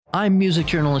I'm music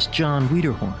journalist John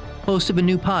Wiederhorn, host of a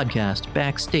new podcast,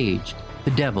 Backstage,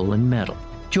 The Devil in Metal.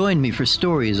 Join me for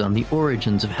stories on the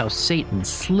origins of how Satan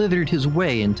slithered his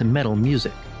way into metal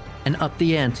music, and up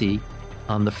the ante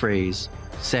on the phrase,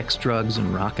 sex, drugs,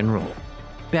 and rock and roll.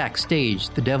 Backstage,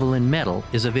 The Devil in Metal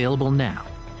is available now.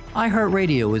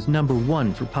 iHeartRadio is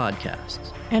 #1 for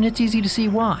podcasts, and it's easy to see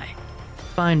why.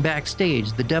 Find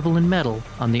Backstage, The Devil in Metal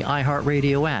on the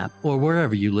iHeartRadio app or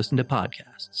wherever you listen to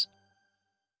podcasts.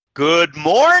 Good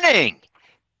morning.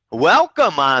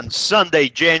 Welcome on Sunday,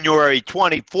 January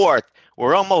 24th.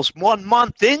 We're almost 1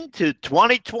 month into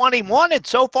 2021, and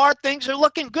so far things are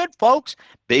looking good, folks.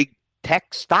 Big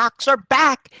tech stocks are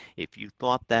back. If you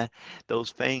thought that those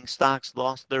FANG stocks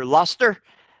lost their luster,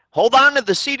 hold on to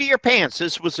the seat of your pants.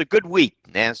 This was a good week.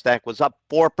 NASDAQ was up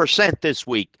 4% this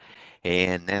week,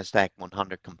 and NASDAQ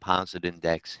 100 Composite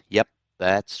Index, yep,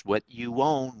 that's what you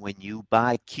own when you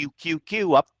buy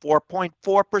QQQ, up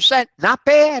 4.4%. Not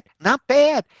bad, not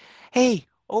bad. Hey,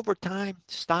 over time,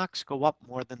 stocks go up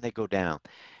more than they go down.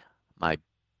 My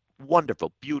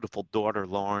wonderful, beautiful daughter,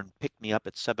 Lauren, picked me up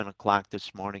at 7 o'clock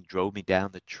this morning, drove me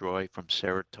down to Troy from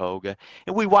Saratoga,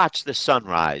 and we watched the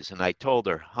sunrise. And I told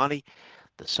her, honey,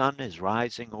 the sun is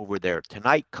rising over there.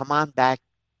 Tonight, come on back,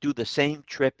 do the same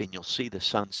trip, and you'll see the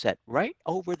sunset right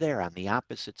over there on the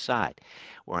opposite side.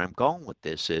 Where I'm going with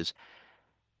this is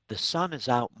the sun is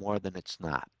out more than it's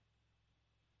not,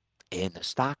 and the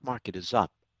stock market is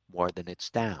up more than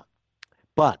it's down.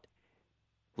 But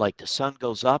like the sun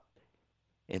goes up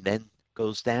and then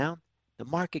goes down, the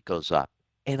market goes up.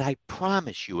 And I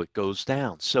promise you it goes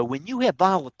down. So when you have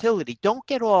volatility, don't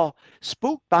get all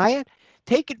spooked by it.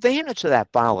 Take advantage of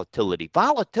that volatility.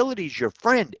 Volatility is your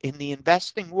friend in the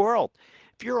investing world.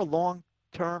 If you're a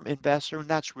long-term investor, and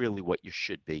that's really what you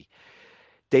should be,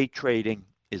 day trading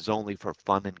is only for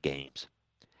fun and games.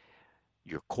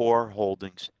 Your core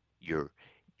holdings,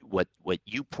 what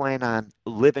you plan on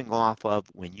living off of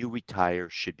when you retire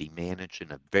should be managed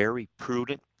in a very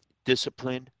prudent,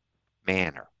 disciplined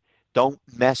manner. Don't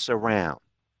mess around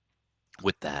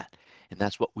with that. And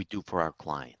that's what we do for our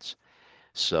clients.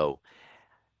 So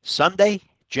Sunday,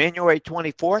 January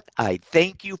 24th, I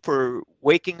thank you for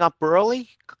waking up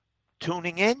early,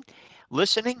 tuning in,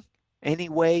 listening any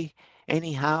way,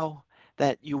 anyhow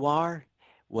that you are,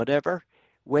 whatever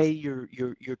way you're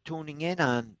tuning in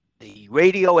on the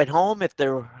radio at home, if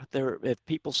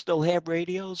people still have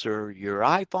radios, or your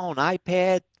iPhone,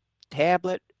 iPad,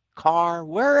 tablet, car,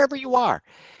 wherever you are.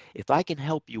 If I can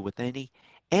help you with any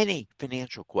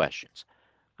financial questions,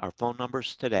 our phone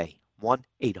numbers today,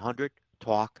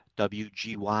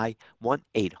 1-800-TALK-WGY,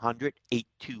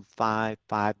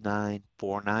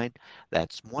 1-800-825-5949.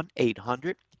 That's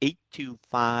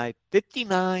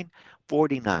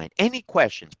 1-800-825-5949. Any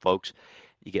questions, folks?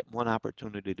 You get one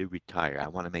opportunity to retire. I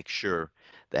want to make sure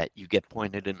that you get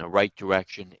pointed in the right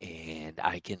direction, and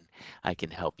I can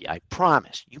help you. I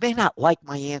promise. You may not like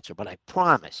my answer, but I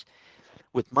promise,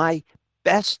 with my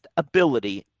best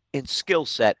ability and skill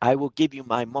set, I will give you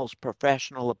my most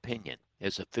professional opinion.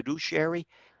 As a fiduciary,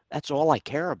 that's all I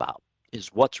care about,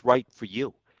 is what's right for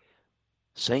you.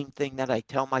 Same thing that I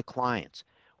tell my clients.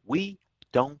 We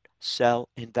don't sell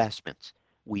investments.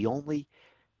 We only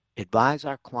advise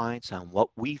our clients on what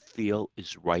we feel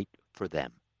is right for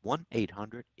them.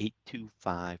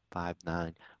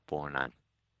 1-800-825-5949.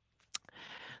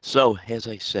 So, as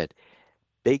I said,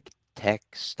 big tech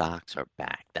stocks are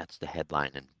back. That's the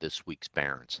headline in this week's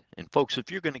Barron's. And folks,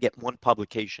 if you're going to get one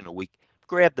publication a week,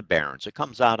 grab the Barron's. It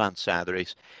comes out on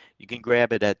Saturdays. You can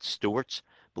grab it at Stewart's,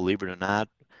 believe it or not,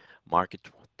 Market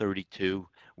 32,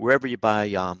 wherever you buy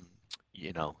your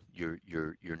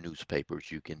newspapers,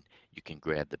 you can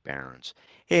grab the Barron's.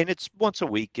 And it's once a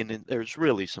week, and there's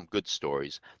really some good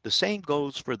stories. The same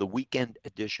goes for the weekend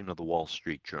edition of the Wall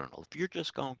Street Journal. If you're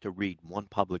just going to read one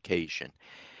publication,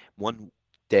 one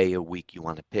day a week you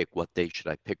want to pick, what day should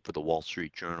I pick for the Wall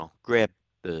Street Journal? Grab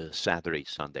the Saturday,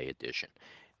 Sunday edition.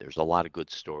 There's a lot of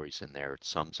good stories in there. It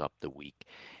sums up the week,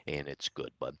 and it's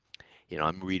good. But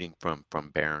I'm reading from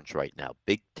Barron's right now.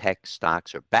 Big tech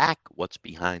stocks are back. What's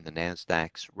behind the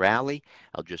NASDAQ's rally?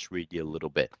 I'll just read you a little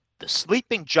bit. The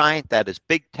sleeping giant that is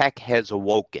big tech has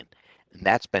awoken, and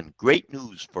that's been great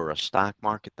news for a stock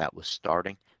market that was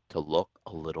starting to look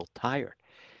a little tired.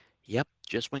 Yep,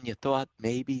 just when you thought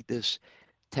maybe this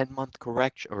 10-month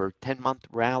correction or 10-month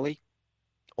rally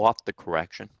off the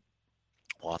correction,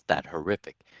 off that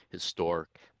horrific historic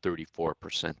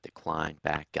 34% decline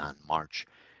back on March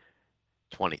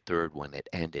 23rd when it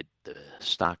ended, the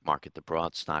stock market, the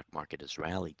broad stock market has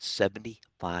rallied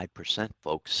 75%,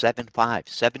 folks.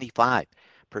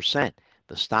 75%.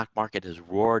 The stock market has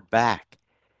roared back.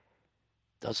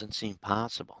 Doesn't seem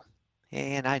possible.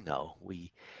 And I know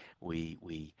we we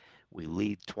we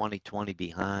leave 2020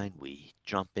 behind. We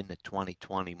jump into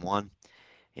 2021,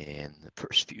 and the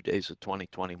first few days of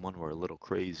 2021 were a little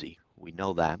crazy. We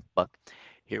know that, but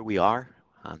here we are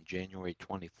on January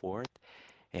 24th,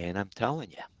 and I'm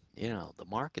telling you, the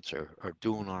markets are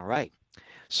doing all right.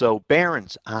 So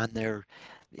Barron's on their,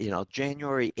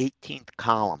 January 18th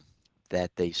column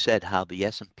that they said how the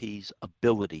S&P's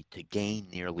ability to gain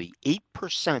nearly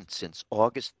 8% since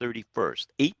August 31st,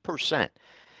 8%,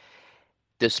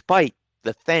 despite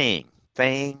the FANG.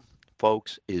 FANG,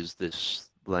 folks, is this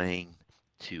slang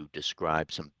to describe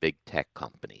some big tech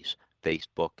companies: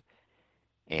 Facebook,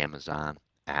 Amazon,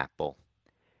 Apple,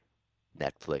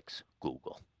 Netflix,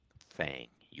 Google. FANG,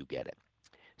 you get it.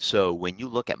 So when you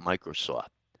look at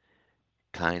Microsoft,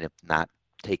 kind of not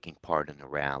taking part in the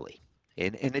rally.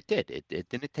 And it did. It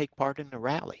didn't take part in the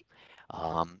rally.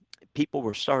 Um, People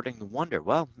were starting to wonder,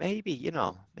 well, maybe,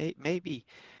 maybe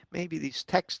these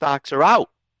tech stocks are out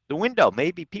the window.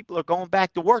 Maybe people are going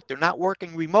back to work. They're not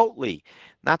working remotely,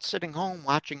 not sitting home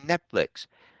watching Netflix.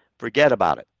 Forget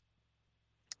about it.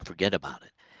 Forget about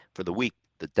it. For the week,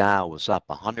 the Dow was up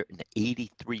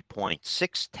 183 points,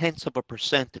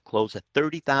 0.6% to close at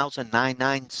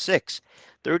 30,996.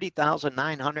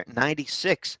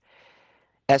 30,996.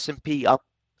 S&P up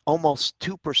almost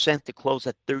 2% to close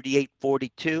at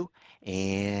 3842.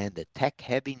 And the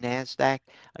tech-heavy NASDAQ,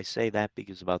 I say that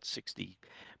because about 60%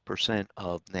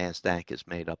 of NASDAQ is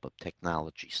made up of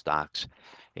technology stocks.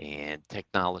 And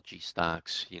technology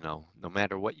stocks, no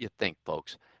matter what you think,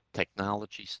 folks,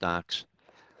 technology stocks,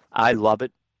 I love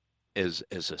it as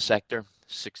a sector.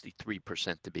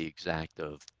 63% to be exact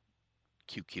of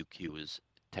QQQ is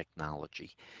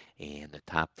technology, and the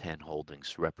top 10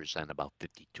 holdings represent about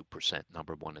 52%.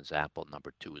 Number one is Apple,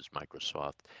 number two is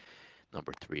Microsoft,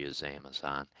 number three is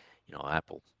Amazon.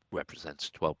 Apple represents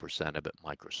 12% of it,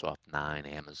 Microsoft 9,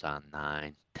 Amazon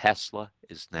 9. Tesla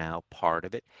is now part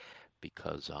of it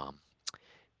because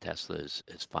Tesla is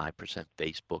 5%,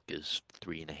 Facebook is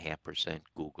 3.5%,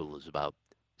 Google is about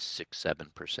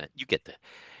 6-7%. You get the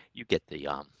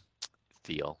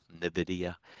feel.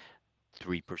 Nvidia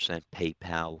 3%,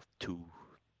 PayPal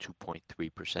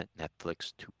 2.3%,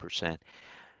 Netflix 2%.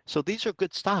 So these are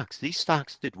good stocks. These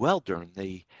stocks did well during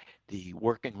the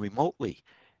working remotely,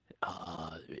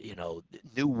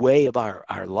 new way of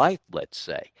our life, let's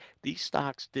say. These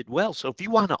stocks did well. So if you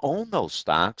want to own those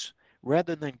stocks,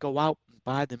 rather than go out and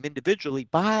buy them individually,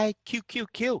 buy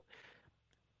QQQ.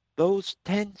 Those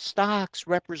 10 stocks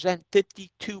represent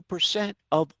 52%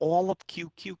 of all of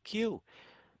QQQ.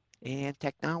 And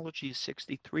technology is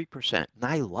 63%. And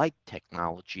I like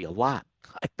technology a lot.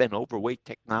 I've been overweight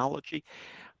technology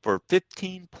for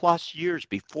 15 plus years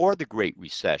before the Great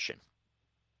Recession.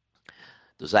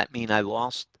 Does that mean I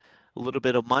lost a little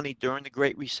bit of money during the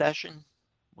Great Recession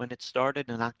when it started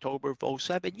in October of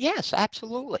 '07? Yes,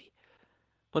 absolutely.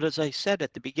 But as I said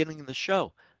at the beginning of the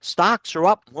show, stocks are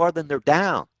up more than they're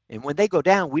down. And when they go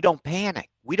down, we don't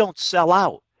panic. We don't sell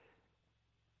out.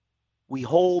 We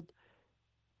hold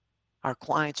our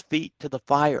clients' feet to the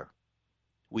fire.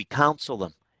 We counsel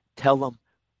them, tell them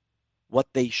what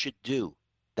they should do.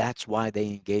 That's why they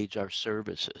engage our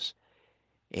services.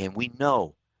 And we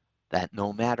know that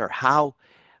no matter how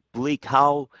bleak,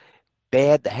 how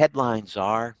bad the headlines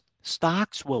are,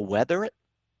 stocks will weather it.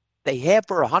 They have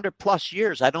for 100 plus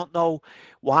years. I don't know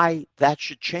why that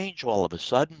should change all of a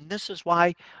sudden. This is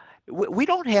why we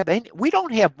don't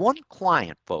have one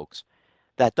client, folks,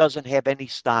 that doesn't have any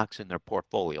stocks in their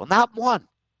portfolio. Not one.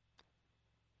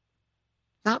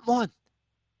 Not one.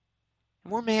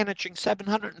 And we're managing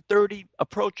 730,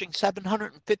 approaching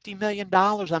 $750 million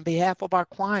on behalf of our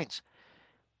clients.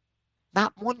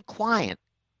 Not one client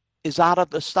is out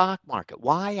of the stock market.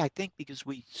 Why? I think because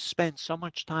we spend so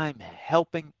much time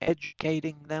helping,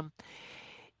 educating them,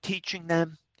 teaching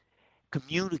them,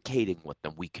 communicating with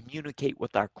them. We communicate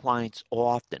with our clients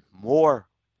often, more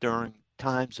during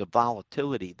times of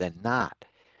volatility than not.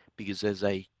 Because as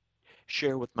I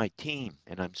share with my team,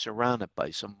 and I'm surrounded by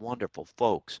some wonderful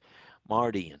folks,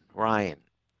 Marty and Ryan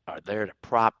are there to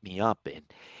prop me up. And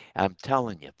I'm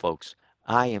telling you, folks,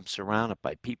 I am surrounded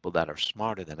by people that are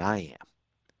smarter than I am.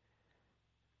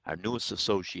 Our newest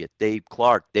associate, David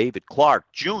Clark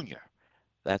Jr.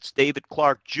 That's David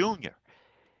Clark Jr.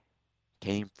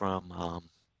 Came from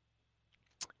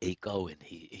ACO, and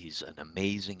he's an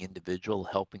amazing individual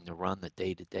helping to run the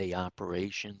day-to-day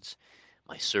operations.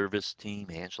 My service team,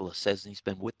 Angela Sesney's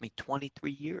been with me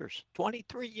 23 years.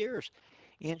 23 years.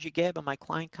 Angie Gavin, my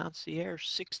client concierge,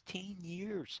 16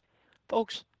 years.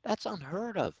 Folks, that's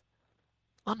unheard of.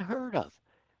 Unheard of.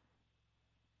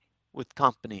 with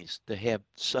companies to have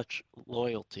such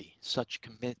loyalty, such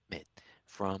commitment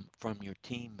from your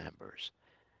team members.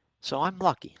 So I'm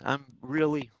lucky. I'm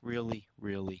really, really,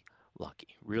 really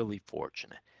lucky. Really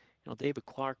fortunate. David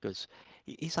Clark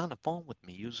he's on the phone with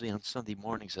me usually on Sunday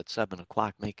mornings at 7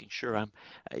 o'clock, making sure I'm,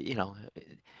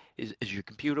 is your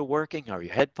computer working? Are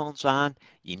your headphones on?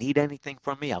 You need anything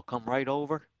from me? I'll come right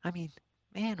over. I mean,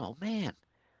 man, oh man,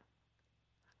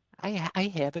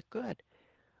 I have it good.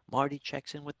 Marty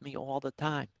checks in with me all the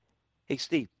time. Hey,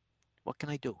 Steve, what can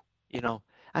I do? You know,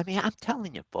 I'm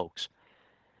telling you, folks,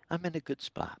 I'm in a good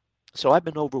spot. So I've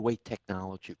been overweight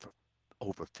technology for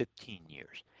over 15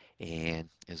 years. And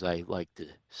as I like to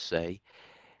say,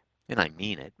 and I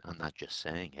mean it, I'm not just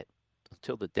saying it,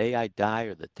 until the day I die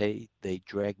or the day they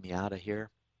drag me out of here,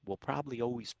 we'll probably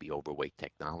always be overweight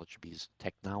technology because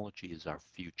technology is our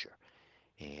future.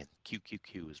 And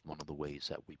QQQ is one of the ways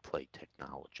that we play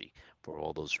technology for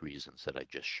all those reasons that I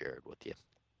just shared with you.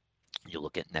 You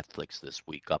look at Netflix this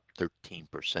week up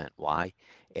 13%. Why?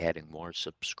 Adding more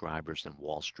subscribers than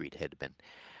Wall Street had been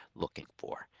looking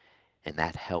for. And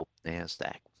that helped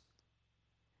NASDAQ.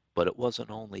 But it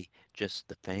wasn't only just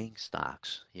the FANG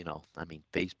stocks,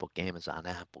 Facebook, Amazon,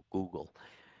 Apple, Google,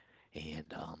 and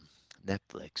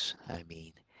Netflix.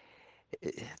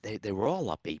 They were all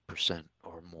up 8%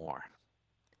 or more.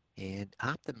 And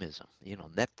optimism,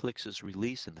 Netflix's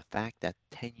release and the fact that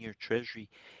 10-year Treasury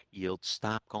yields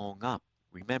stopped going up.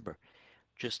 Remember,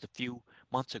 just a few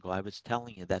months ago, I was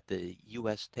telling you that the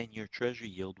U.S. 10-year Treasury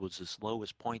yield was as low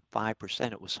as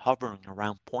 0.5%. It was hovering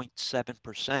around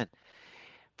 0.7%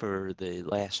 for the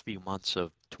last few months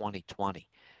of 2020.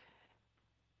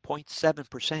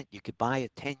 0.7%, you could buy a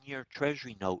 10-year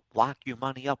Treasury note, lock your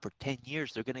money up for 10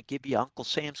 years. They're going to give you, Uncle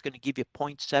Sam's going to give you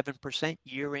 0.7%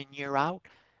 year in, year out.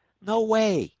 No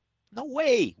way. No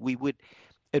way we would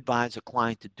advise a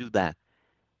client to do that.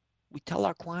 We tell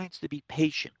our clients to be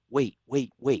patient. Wait,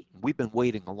 wait, wait. We've been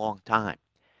waiting a long time.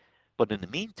 But in the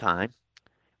meantime,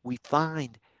 we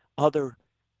find other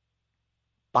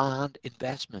bond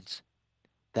investments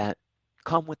that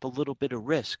come with a little bit of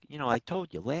risk. I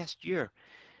told you last year,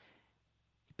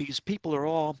 because people are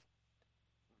all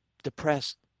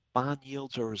depressed, bond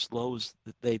yields are as low as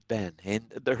they've been, and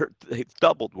they've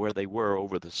doubled where they were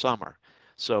over the summer.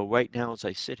 So right now, as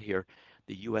I sit here,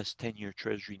 the U.S. 10-year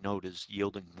Treasury note is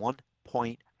yielding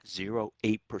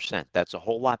 1.08%. That's a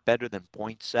whole lot better than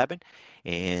 0.7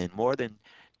 and more than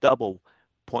double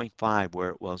 0.5 where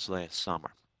it was last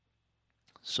summer.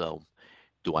 So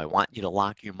do I want you to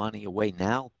lock your money away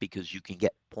now because you can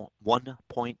get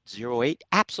 1.08?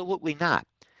 Absolutely not.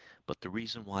 But the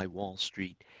reason why Wall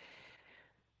Street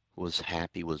was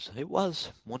happy was it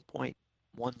was 1.10,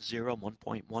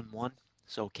 1.11,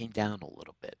 so it came down a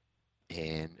little bit.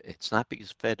 And it's not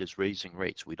because Fed is raising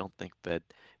rates. We don't think Fed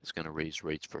is going to raise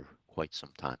rates for quite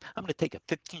some time. I'm going to take a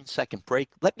 15-second break.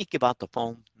 Let me give out the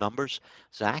phone numbers.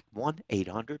 Zach,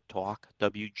 1-800-TALK,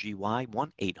 WGY,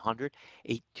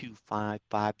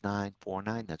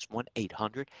 1-800-825-5949. That's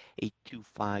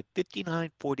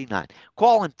 1-800-825-5949.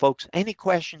 Call in, folks. Any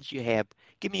questions you have,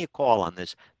 give me a call on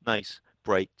this nice,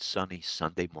 bright, sunny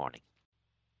Sunday morning.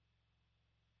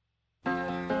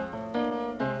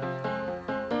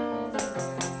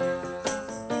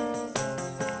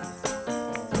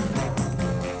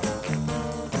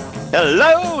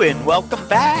 Hello and welcome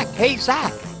back. Hey,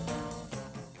 Zach.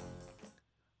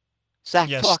 Zach,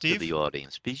 Yes, talk to Steve. the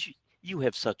audience because you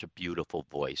have such a beautiful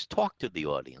voice. Talk to the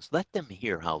audience. Let them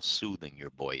hear how soothing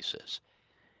your voice is.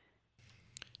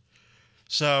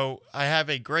 So I have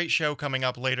a great show coming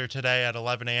up later today at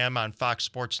 11 a.m. on Fox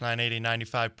Sports 980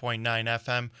 95.9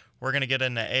 FM. We're going to get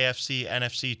into AFC,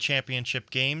 NFC championship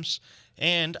games.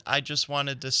 And I just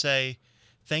wanted to say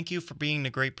thank you for being the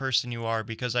great person you are,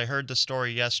 because I heard the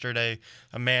story yesterday.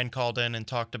 A man called in and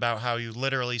talked about how you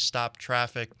literally stopped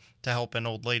traffic to help an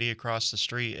old lady across the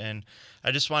street. And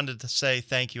I just wanted to say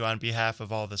thank you on behalf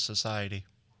of all the society.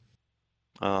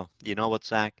 You know what,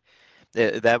 Zach?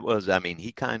 That was,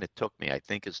 he kind of took me. I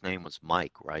think his name was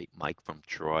Mike, right? Mike from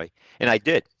Troy. And I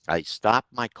did. I stopped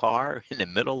my car in the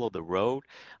middle of the road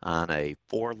on a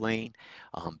 4-lane,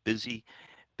 busy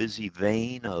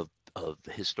vein of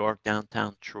historic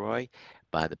downtown Troy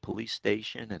by the police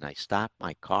station, and I stopped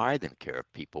my car. I didn't care if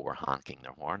people were honking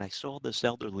their horn. I saw this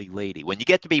elderly lady. When you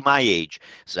get to be my age,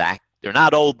 Zach, they're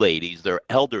not old ladies, they're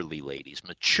elderly ladies,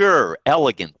 mature,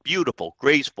 elegant, beautiful,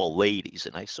 graceful ladies.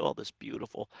 And I saw this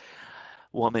beautiful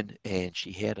woman, and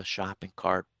she had a shopping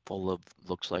cart full of,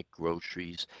 looks like,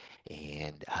 groceries.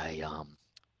 And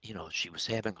she was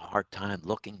having a hard time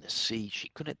looking to see.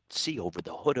 She couldn't see over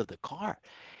the hood of the car.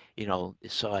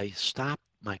 So I stopped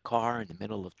my car in the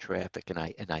middle of traffic, and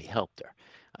I helped her.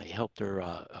 I helped her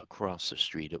across the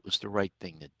street. It was the right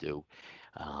thing to do.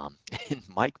 Um, and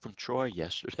Mike from Troy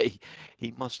yesterday,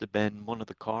 he must have been one of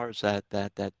the cars that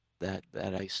I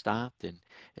stopped and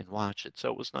watched it.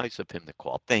 So it was nice of him to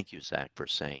call. Thank you, Zach, for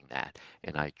saying that,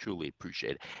 and I truly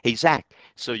appreciate it. Hey, Zach,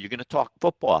 so you're going to talk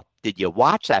football. Did you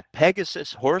watch that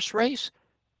Pegasus horse race?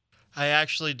 I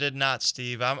actually did not,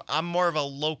 Steve. I'm more of a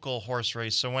local horse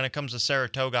race, so when it comes to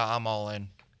Saratoga, I'm all in.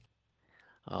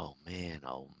 Oh man,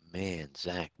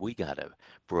 Zach, we gotta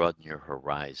broaden your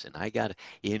horizon. I gotta,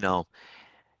 you know,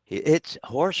 it's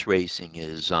horse racing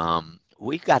is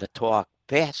we gotta talk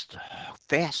fast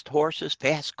horses,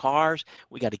 fast cars.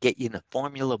 We gotta get you into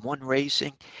Formula One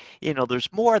racing.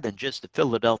 There's more than just the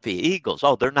Philadelphia Eagles.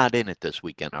 Oh, they're not in it this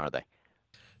weekend, are they?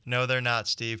 No, they're not,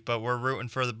 Steve, but we're rooting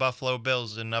for the Buffalo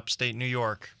Bills in upstate New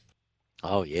York.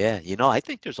 Oh yeah, I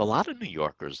think there's a lot of New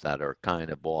Yorkers that are kind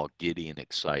of all giddy and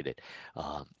excited.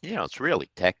 It's really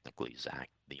technically, Zach,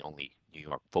 the only New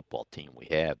York football team we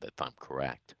have, if I'm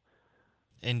correct.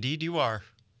 Indeed, you are.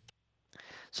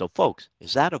 So, folks,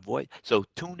 is that a voice? So,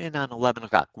 tune in on 11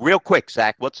 o'clock. Real quick,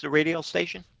 Zach, what's the radio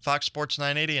station? Fox Sports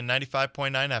 980 and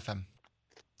 95.9 FM.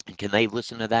 And can they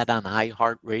listen to that on the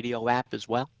iHeartRadio app as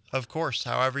well? Of course,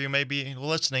 however you may be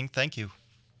listening, thank you.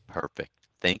 Perfect.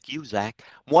 Thank you, Zach.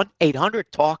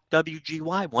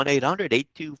 1-800-TALK-WGY,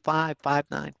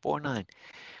 1-800-825-5949.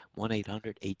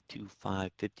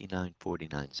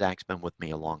 1-800-825-5949. Zach's been with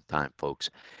me a long time, folks.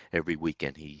 Every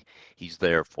weekend he's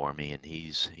there for me, and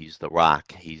he's the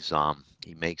rock. He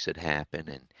makes it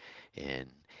happen, and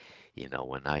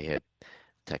when I had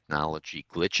technology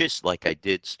glitches like I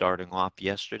did starting off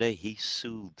yesterday, he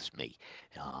soothes me.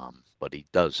 But he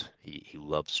does. He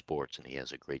loves sports, and he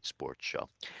has a great sports show.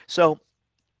 So,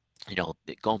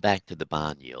 going back to the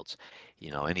bond yields,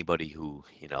 anybody who,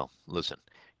 listen,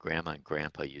 grandma and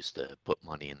grandpa used to put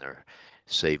money in their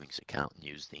savings account and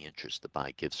use the interest to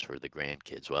buy gifts for the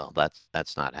grandkids. Well,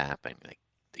 that's not happening. Like,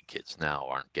 the kids now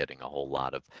aren't getting a whole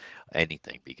lot of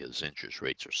anything because interest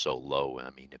rates are so low.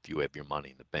 I mean, if you have your money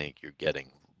in the bank, you're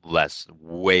getting less,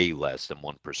 way less than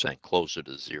 1%, closer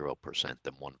to 0%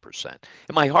 than 1%.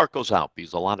 And my heart goes out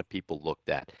because a lot of people looked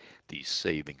at these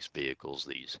savings vehicles,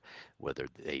 whether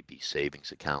they be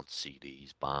savings accounts,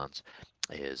 CDs, bonds,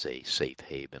 as a safe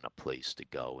haven, a place to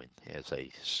go. And as I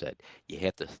said, you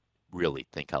have to really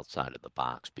think outside of the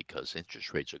box because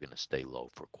interest rates are going to stay low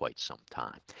for quite some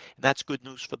time. And that's good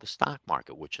news for the stock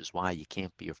market, which is why you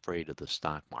can't be afraid of the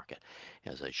stock market.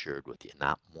 As I shared with you,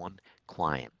 not one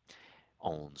client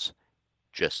owns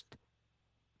just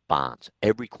bonds.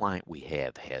 Every client we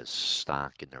have has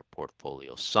stock in their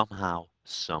portfolio somehow,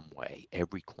 some way,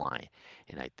 every client.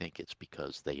 And I think it's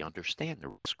because they understand the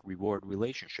risk reward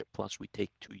relationship. Plus, we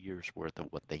take 2 years worth of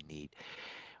what they need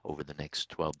over the next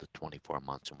 12 to 24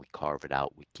 months, and we carve it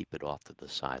out. We keep it off to the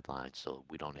sidelines so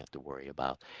we don't have to worry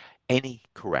about any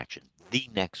correction, the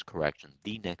next correction,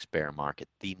 the next bear market,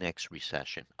 the next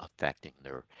recession affecting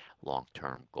their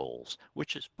long-term goals,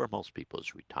 which is for most people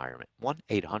is retirement.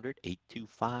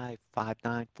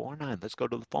 1-800-825-5949. Let's go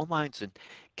to the phone lines and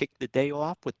kick the day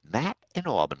off with Matt in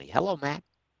Albany. Hello, Matt.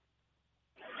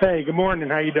 Hey, good morning.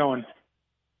 How you doing?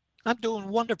 I'm doing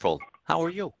wonderful. How are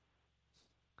you?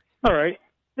 All right.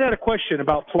 I had a question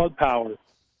about Plug Power.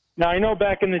 Now, I know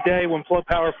back in the day when Plug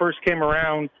Power first came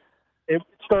around, it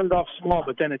started off small,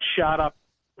 but then it shot up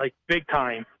like big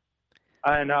time.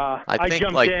 And I think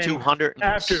jumped like in 200 and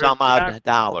after some odd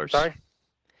dollars. Sorry?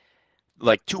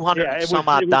 Like 200 Yeah, and it some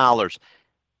was- odd it was- dollars.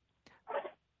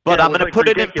 But Yeah, it I'm was, going to like, put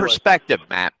it in ridiculous. perspective,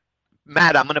 Matt.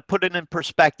 Matt, I'm going to put it in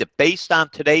perspective. Based on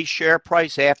today's share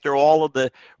price after all of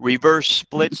the reverse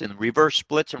splits and reverse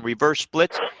splits and reverse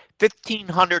splits,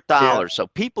 $1,500. Yeah. So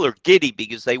people are giddy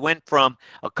because they went from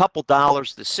a couple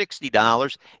dollars to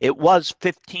 $60. It was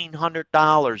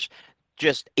 $1,500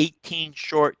 just 18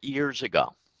 short years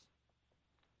ago.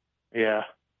 Yeah.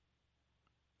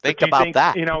 Think Do you about think,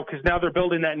 that. because now they're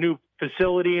building that new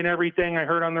facility and everything I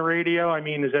heard on the radio. I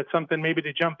mean, is that something maybe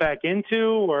to jump back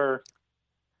into or?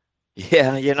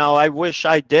 Yeah, I wish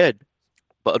I did,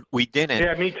 but we didn't.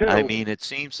 Yeah, me too. I mean, it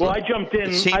seems Well, like I jumped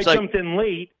in. it seems I like- jumped in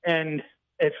late, and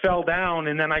it fell down,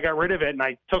 and then I got rid of it, and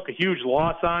I took a huge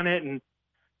loss on it, and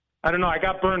I don't know. I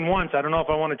got burned once. I don't know if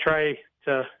I want to try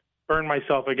to burn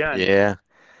myself again. Yeah.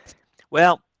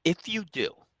 Well, if you do,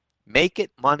 make it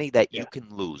money that you can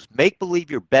lose. Make believe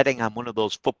you're betting on one of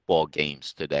those football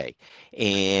games today,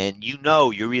 and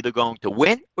you're either going to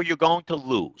win or you're going to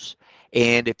lose.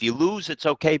 And if you lose, it's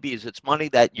okay because it's money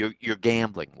that you're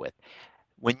gambling with.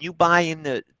 When you buy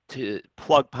into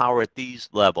Plug Power at these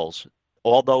levels,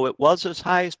 although it was as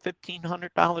high as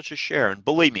 $1,500 a share. And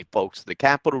believe me, folks, the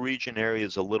Capital Region area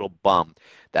is a little bummed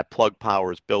that Plug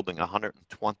Power is building a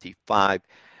 $125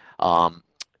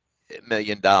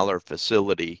 million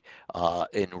facility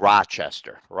in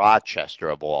Rochester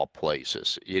of all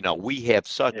places. You know, we have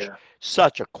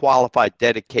such a qualified,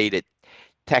 dedicated,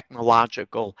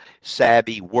 technological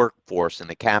savvy workforce in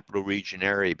the Capital Region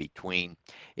area between,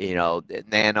 you know,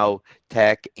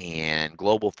 nanotech and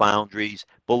Global Foundries.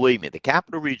 Believe me, the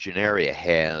Capital Region area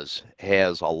has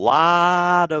a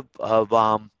lot of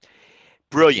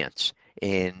brilliance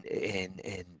and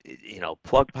you know,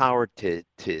 Plug Power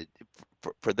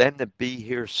for them to be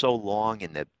here so long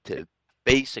and to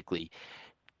basically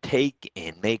take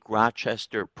and make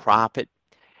Rochester profit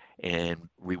and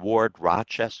reward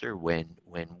Rochester when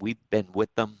we've been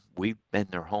with them. We've been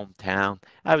their hometown.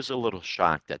 I was a little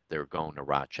shocked that they're going to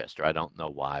Rochester. I don't know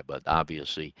why, but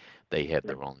obviously they have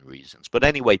their own reasons. But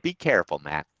anyway, be careful,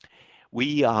 Matt.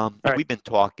 We've been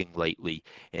talking lately,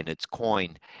 and it's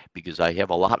coined because I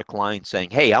have a lot of clients saying,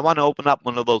 hey, I want to open up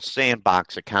one of those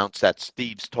sandbox accounts that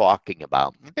Steve's talking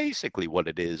about. And basically what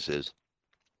it is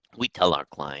we tell our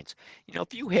clients, you know,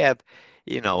 if you have,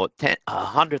 you know,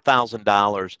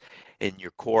 $100,000 in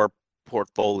your core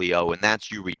portfolio, and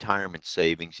that's your retirement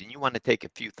savings, and you want to take a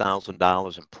few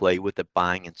 $1,000s and play with it,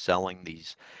 buying and selling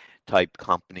these type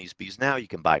companies, because now you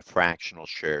can buy fractional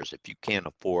shares. If you can't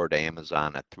afford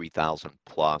Amazon at 3,000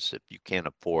 plus, if you can't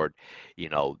afford, you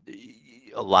know,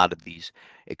 a lot of these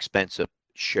expensive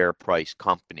share price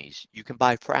companies, you can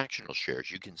buy fractional shares.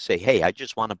 You can say, hey, I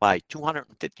just want to buy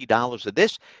 $250 of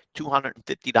this,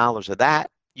 $250 of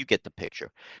that. You get the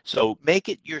picture. So make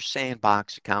it your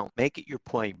sandbox account, make it your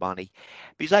play money,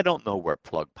 because I don't know where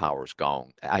Plug Power is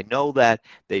going. I know that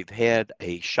they've had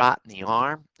a shot in the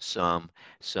arm. Some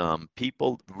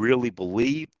people really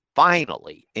believe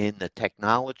finally in the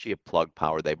technology of Plug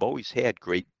Power. They've always had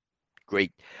great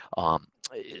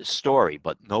story,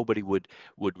 but nobody would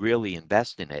really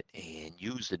invest in it and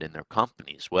use it in their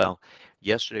companies. Well,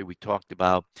 yesterday we talked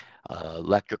about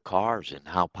electric cars and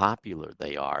how popular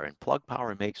they are, and Plug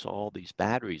Power makes all these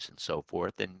batteries and so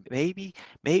forth, and maybe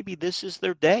this is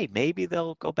their day. Maybe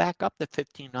they'll go back up to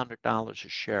 $1,500 a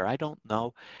share. I don't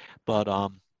know, but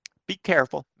be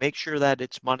careful. Make sure that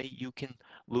it's money you can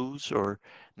lose or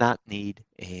not need.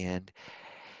 And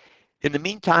in the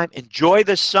meantime, enjoy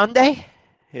this Sunday.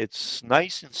 It's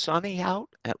nice and sunny out,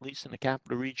 at least in the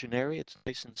Capital Region area. It's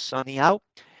nice and sunny out.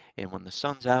 And when the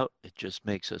sun's out, it just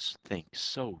makes us think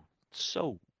so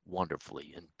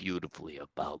wonderfully and beautifully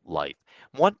about life.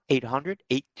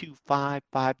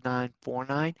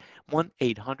 1-800-825-5949.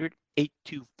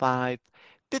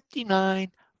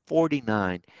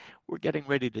 1-800-825-5949. We're getting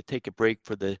ready to take a break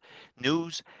for the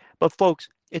news. But folks,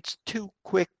 it's 2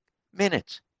 quick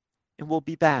minutes and we'll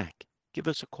be back. Give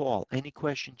us a call. Any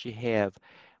questions you have,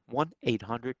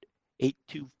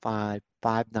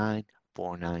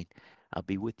 1-800-825-5949. I'll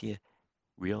be with you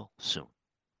real soon.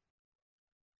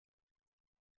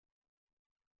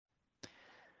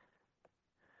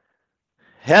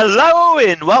 Hello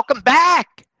and welcome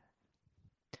back.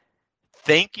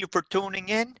 Thank you for tuning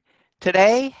in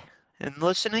today and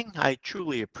listening. I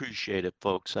truly appreciate it,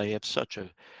 folks. I have such a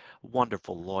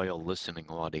wonderful, loyal listening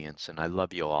audience, and I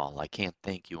love you all. I can't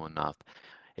thank you enough.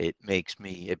 It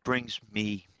brings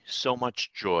me so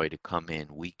much joy to come in,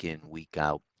 week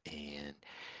out, and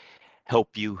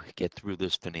help you get through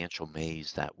this financial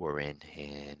maze that we're in.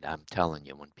 And I'm telling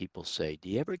you, when people say, do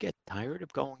you ever get tired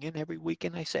of going in every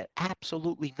weekend? I said,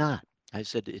 absolutely not. I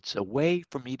said, it's a way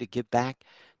for me to give back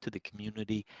to the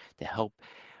community to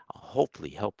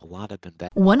hopefully help a lot of investors.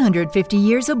 150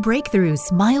 years of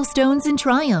breakthroughs, milestones, and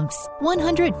triumphs.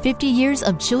 150 years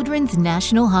of Children's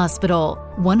National Hospital.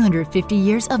 150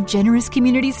 years of generous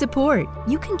community support.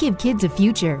 You can give kids a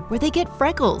future where they get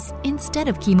freckles instead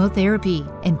of chemotherapy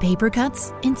and paper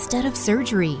cuts instead of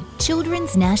surgery.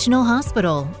 Children's National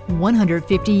Hospital.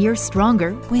 150 years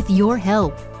stronger with your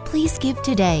help. Please give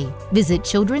today. Visit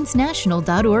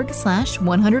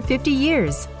childrensnational.org/150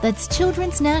 years. That's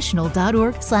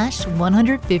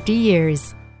childrensnational.org/150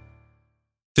 years.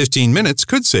 15 minutes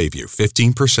could save you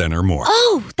 15% or more.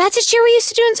 Oh, that's a cheer we used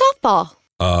to do in softball.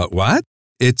 What?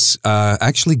 It's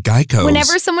actually Geico.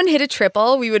 Whenever someone hit a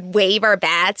triple, we would wave our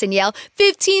bats and yell,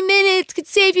 15 minutes could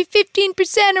save you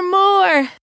 15% or more.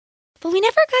 But we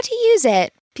never got to use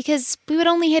it because we would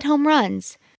only hit home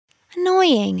runs.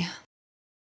 Annoying.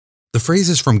 The phrase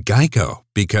is from Geico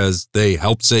because they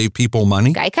help save people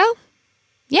money. Geico?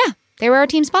 Yeah, they were our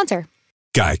team sponsor.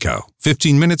 Geico.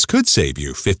 15 minutes could save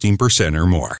you 15% or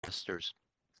more. Investors,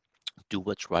 do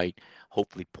what's right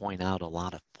hopefully point out a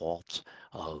lot of faults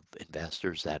of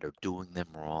investors that are doing them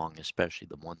wrong, especially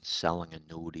the ones selling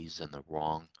annuities in the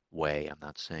wrong way. I'm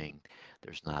not saying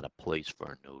there's not a place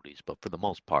for annuities, but for the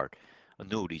most part,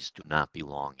 annuities do not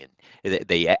belong in,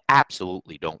 they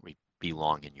absolutely don't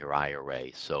belong in your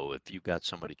IRA. So if you got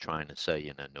somebody trying to sell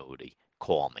you an annuity,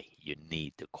 call me. You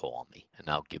need to call me, and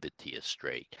I'll give it to you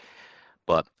straight.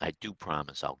 But I do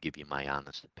promise I'll give you my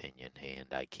honest opinion,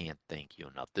 and I can't thank you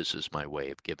enough. This is my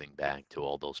way of giving back to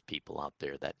all those people out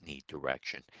there that need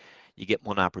direction. You get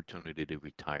one opportunity to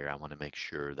retire. I want to make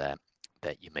sure that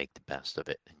you make the best of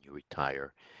it and you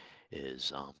retire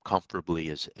as comfortably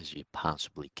as you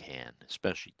possibly can,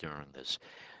 especially during this.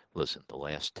 Listen, the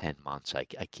last 10 months, I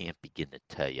can't begin to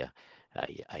tell you,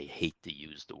 I hate to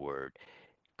use the word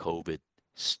COVID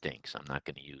stinks. I'm not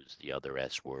going to use the other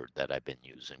S word that I've been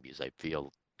using because I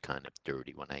feel kind of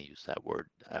dirty when I use that word.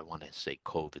 I want to say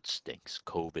COVID stinks.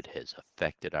 COVID has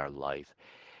affected our life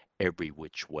every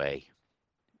which way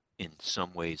in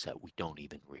some ways that we don't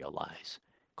even realize.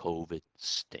 COVID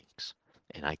stinks.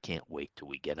 And I can't wait till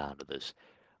we get out of this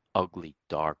ugly,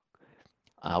 dark,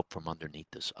 out from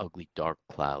underneath this ugly, dark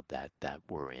cloud that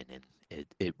we're in. And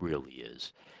it really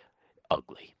is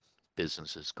ugly.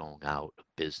 Businesses going out of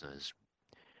business,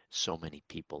 so many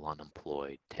people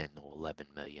unemployed, 10 to 11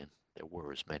 million. There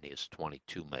were as many as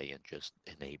 22 million just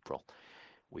in April.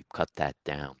 We've cut that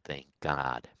down, thank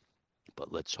God.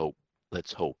 But let's hope a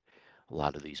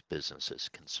lot of these businesses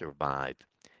can survive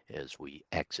as we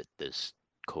exit this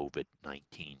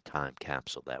COVID-19 time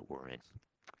capsule that we're in.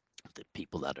 The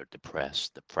people that are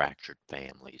depressed, the fractured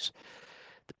families,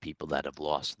 the people that have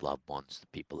lost loved ones, the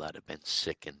people that have been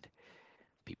sickened,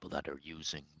 people that are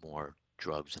using more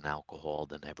drugs and alcohol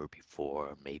than ever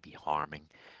before, maybe harming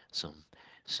some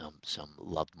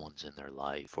loved ones in their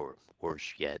life, or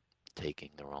worse yet, taking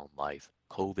their own life.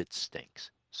 COVID stinks.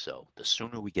 So the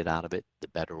sooner we get out of it, the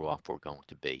better off we're going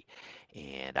to be.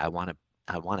 And I want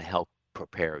to help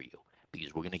prepare you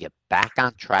because we're going to get back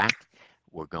on track.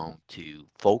 We're going to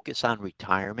focus on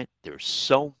retirement. There's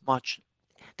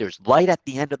light at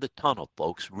the end of the tunnel,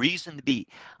 folks. Reason to be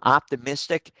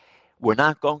optimistic. We're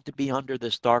not going to be under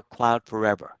this dark cloud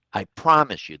forever. I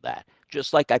promise you that.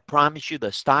 Just like I promise you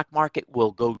the stock market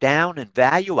will go down in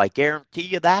value. I guarantee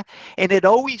you that. And it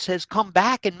always has come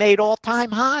back and made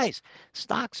all-time highs.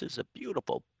 Stocks is a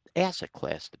beautiful asset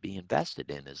class to be invested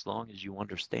in as long as you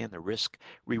understand the risk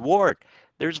reward.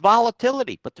 There's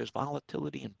volatility, but there's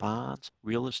volatility in bonds,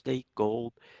 real estate,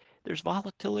 gold. There's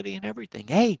volatility in everything.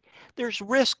 Hey, there's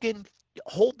risk in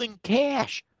holding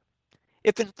cash.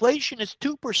 If inflation is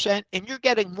 2% and you're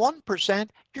getting 1%,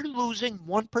 you're losing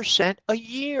 1% a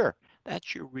year.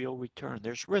 That's your real return.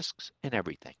 There's risks in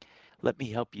everything. Let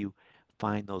me help you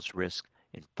find those risks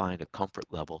and find a comfort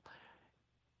level.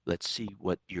 Let's see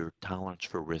what your tolerance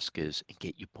for risk is and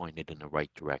get you pointed in the right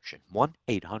direction.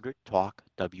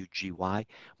 1-800-TALK-WGY,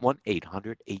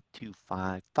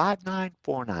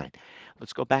 1-800-825-5949.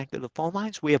 Let's go back to the phone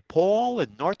lines. We have Paul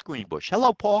in North Greenbush.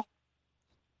 Hello, Paul.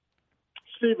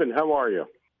 Stephen, how are you?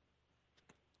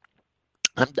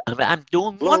 I'm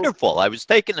doing wonderful. I was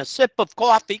taking a sip of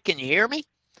coffee. Can you hear me?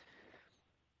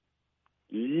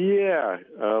 Yeah.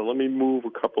 Let me move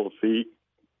a couple of feet.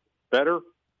 Better?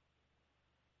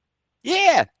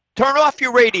 Yeah. Turn off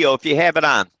your radio if you have it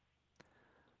on.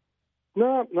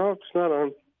 No, it's not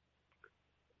on.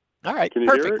 All right. Can you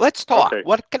Perfect. hear it? Let's talk. Okay.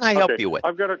 What can I help you with?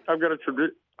 I've got a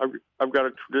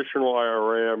traditional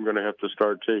IRA. I'm going to have to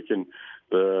start taking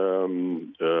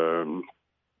the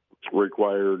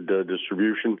required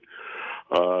distribution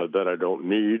that I don't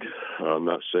need. I'm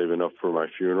not saving up for my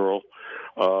funeral.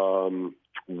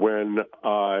 When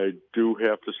I do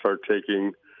have to start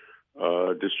taking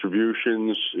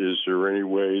distributions, is there any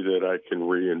way that I can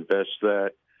reinvest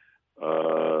that?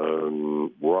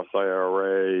 Roth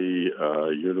IRA,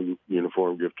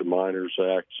 Uniform Gift to Minors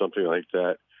Act, something like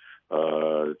that,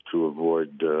 to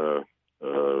avoid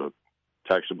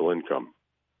taxable income.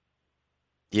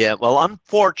 Yeah, well,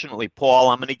 unfortunately, Paul,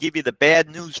 I'm going to give you the bad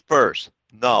news first.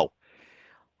 No.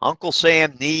 Uncle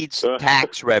Sam needs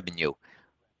tax revenue.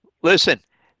 Listen,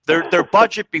 their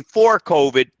budget before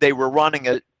COVID, they were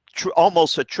running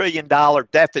almost $1 trillion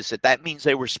deficit. That means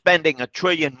they were spending $1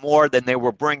 trillion more than they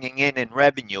were bringing in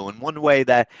revenue. And one way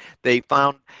that they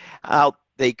found out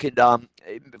they could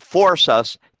force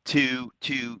us to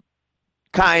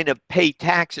kind of pay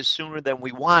taxes sooner than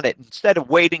we wanted. Instead of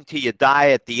waiting till you die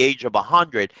at the age of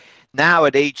 100, now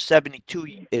at age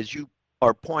 72, as you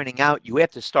are pointing out, you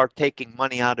have to start taking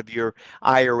money out of your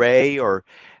IRA, or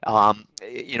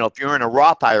if you're in a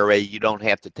Roth IRA, you don't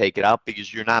have to take it out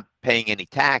because you're not paying any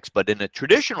tax. But in a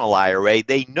traditional IRA,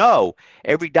 they know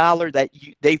every dollar that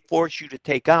they force you to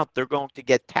take out, they're going to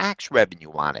get tax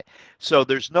revenue on it. So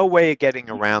there's no way of getting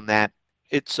around that.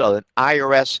 It's an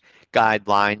IRS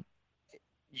guideline.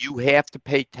 You have to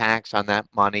pay tax on that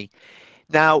money.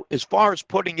 Now, as far as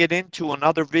putting it into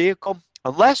another vehicle,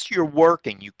 unless you're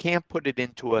working, you can't put it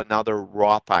into another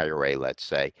Roth IRA, let's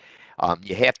say.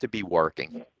 You have to be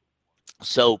working.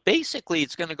 So basically,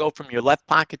 it's going to go from your left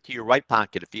pocket to your right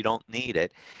pocket if you don't need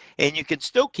it. And you can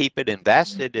still keep it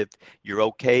invested if you're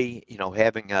okay,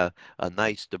 having a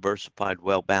nice, diversified,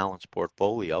 well-balanced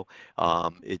portfolio.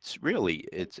 It's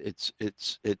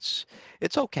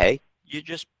okay. You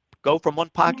just go from one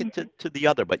pocket to the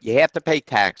other, but you have to pay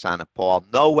tax on it, Paul.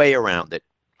 No way around it.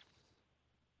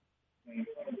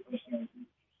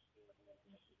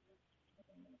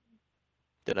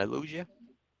 Did I lose you?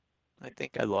 I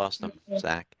think I lost him,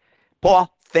 Zach.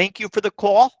 Paul, thank you for the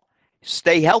call.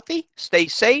 Stay healthy, stay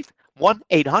safe.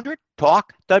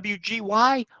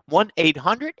 1-800-TALK-WGY,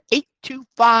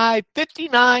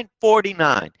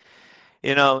 1-800-825-5949.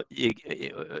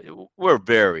 We're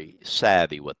very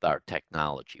savvy with our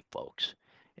technology, folks.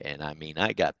 And I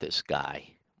got this guy,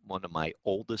 one of my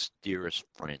oldest, dearest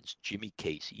friends, Jimmy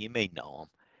Casey. You may know him.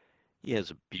 He has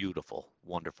a beautiful,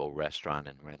 wonderful restaurant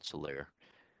in Rensselaer.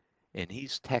 And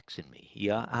he's texting me. He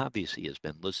obviously has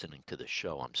been listening to the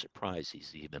show. I'm surprised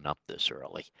he's even up this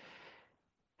early.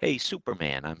 Hey,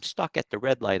 Superman, I'm stuck at the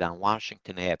red light on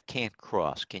Washington Ave. Can't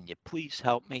cross. Can you please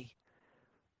help me?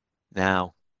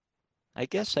 Now, I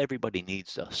guess everybody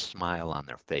needs a smile on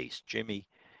their face. Jimmy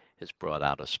has brought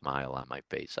out a smile on my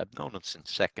face. I've known him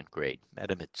since second grade.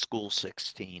 Met him at School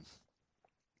 16.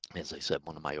 As I said,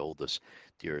 one of my oldest,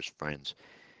 dearest friends.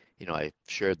 I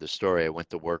shared the story. I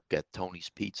went to work at Tony's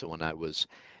Pizza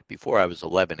before I was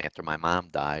 11, after my mom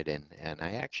died, and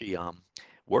I actually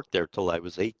worked there till I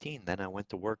was 18. Then I went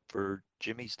to work for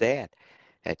Jimmy's dad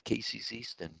at Casey's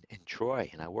East in Troy,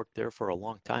 and I worked there for a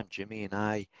long time. Jimmy and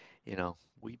I,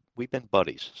 we've been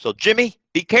buddies. So Jimmy,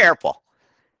 be careful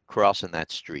crossing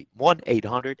that street.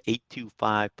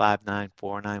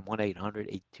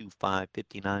 1-800-825-5949,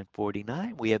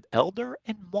 1-800-825-5949. We have Elder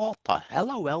in Malta.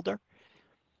 Hello, Elder.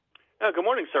 Good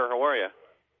morning, sir. How are you?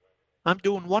 I'm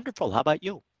doing wonderful. How about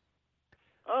you?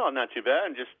 Oh, not too bad.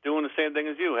 I'm just doing the same thing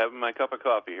as you, having my cup of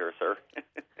coffee here, sir.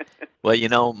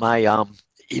 Well,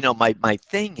 my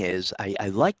thing is I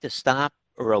like to stop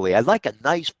early. I like a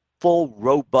nice, full,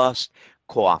 robust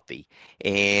coffee,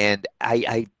 and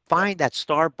I find that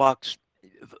Starbucks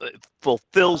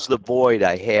fulfills the void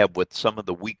I have with some of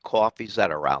the weak coffees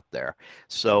that are out there.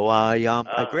 So I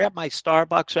grab my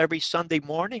Starbucks every Sunday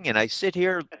morning, and I sit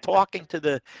here talking to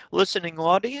the listening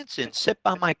audience and sip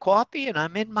on my coffee, and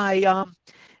I'm in my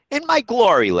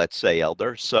glory, let's say,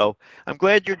 Elder. So I'm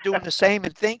glad you're doing the same,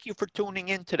 and thank you for tuning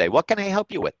in today. What can I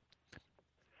help you with?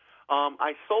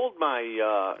 I sold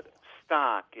my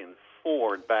stock in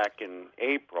Ford back in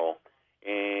April,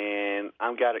 and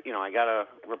I got to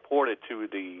report it to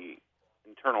the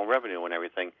Internal Revenue and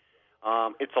everything.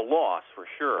 It's a loss for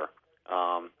sure.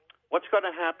 What's going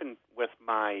to happen with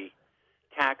my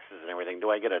taxes and everything? Do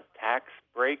I get a tax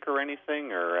break or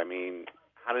anything? Or,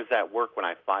 how does that work when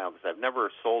I file? Because I've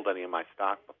never sold any of my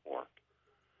stock before.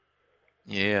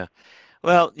 Yeah.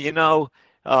 Well, yeah,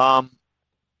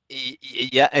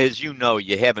 as you know,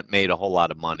 you haven't made a whole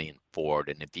lot of money in Ford,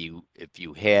 and if you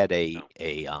had a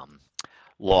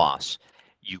loss,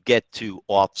 you get to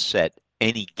offset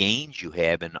any gains you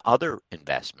have in other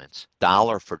investments,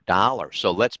 dollar for dollar.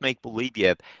 So let's make believe you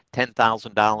have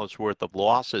 $10,000 worth of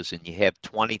losses and you have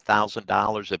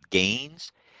 $20,000 of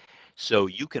gains. So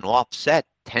you can offset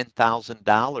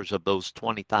 $10,000 of those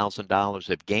 $20,000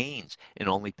 of gains and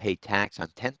only pay tax on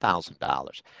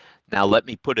 $10,000. Now, let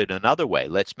me put it another way.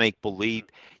 Let's make believe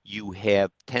you have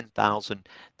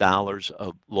 $10,000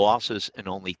 of losses and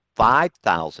only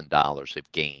 $5,000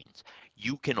 of gains.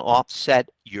 You can offset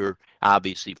your,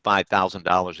 obviously,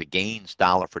 $5,000 of gains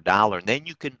dollar for dollar, and then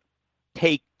you can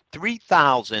take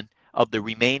 $3,000 of the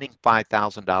remaining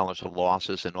 $5,000 of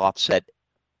losses and offset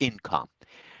income,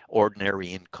 ordinary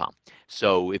income.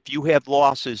 So if you have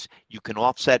losses, you can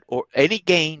offset any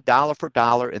gain dollar for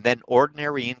dollar, and then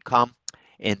ordinary income.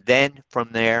 And then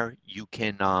from there, you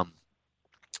can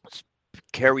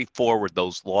carry forward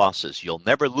those losses. You'll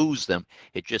never lose them.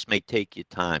 It just may take you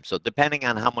time. So depending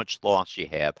on how much loss you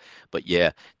have. But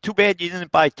yeah, too bad you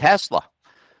didn't buy Tesla.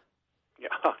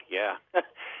 Yeah.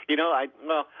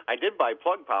 I did buy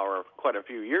Plug Power quite a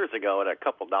few years ago at a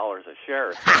couple dollars a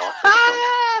share. So.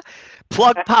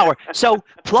 Plug Power. So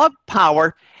Plug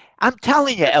Power, I'm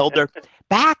telling you, Elder,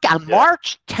 back on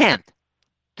March 10th,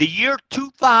 the year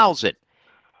 2000,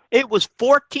 it was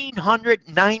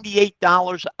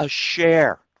 $1,498 a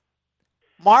share.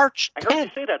 March 10th. I heard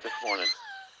you say that this morning.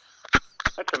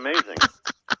 That's amazing.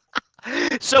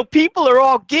 So people are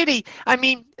all giddy. I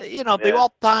mean, the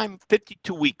all-time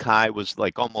 52-week high was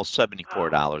like almost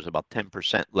 $74, about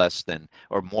 10% less than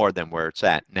or more than where it's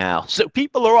at now. So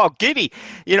people are all giddy.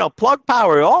 Plug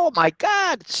Power, oh my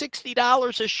God,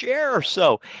 $60 a share or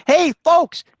so. Hey,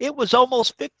 folks, it was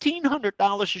almost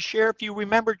 $1,500 a share. If you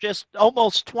remember, just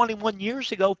almost 21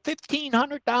 years ago,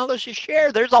 $1,500 a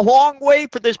share. There's a long way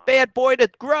for this bad boy to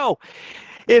grow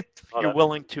if you're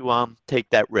willing to take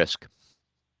that risk.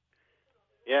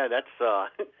 Yeah, that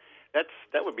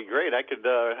would be great. I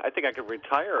think I could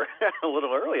retire a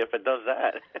little early if it does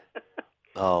that.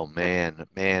 Oh man.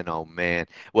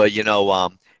 Well,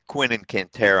 Quinn and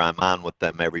Cantera, I'm on with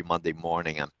them every Monday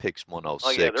morning on Pix 106.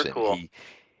 Oh yeah, they're cool.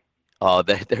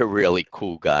 They're really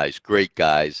cool guys, great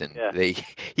guys, and he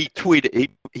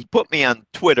tweeted, he put me on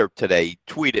Twitter today. He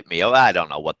tweeted me. Oh, I don't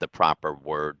know what the proper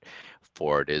word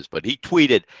for it is, but he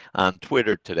tweeted on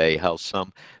Twitter today how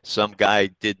some guy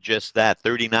did just that.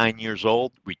 39 years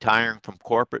old, retiring from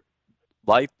corporate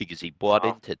life because he bought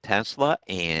into Tesla,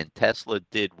 and Tesla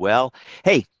did well.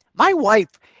 Hey, my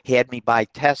wife had me buy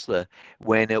Tesla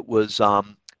when it was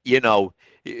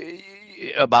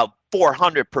about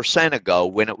 400% ago,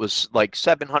 when it was like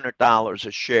 $700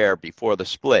 a share before the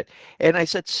split. And I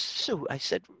said, Sue,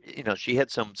 she had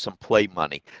some play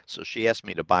money. So she asked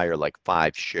me to buy her like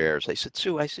 5 shares. I said,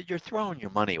 Sue, you're throwing your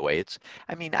money away.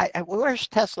 Where's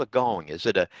Tesla going? Is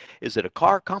it a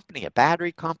car company, a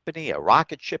battery company, a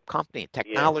rocket ship company, a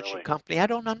technology company? I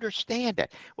don't understand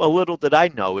it. Well, little did I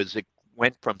know is it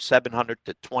went from $700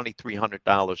 to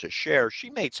 $2,300 a share. She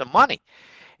made some money.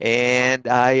 And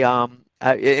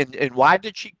and why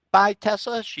did she buy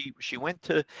Tesla? She went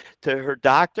to her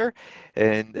doctor,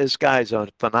 and this guy's a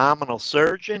phenomenal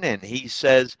surgeon, and he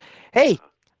says, hey,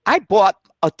 I bought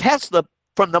a Tesla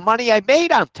from the money I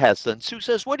made on Tesla. And Sue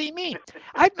says, what do you mean?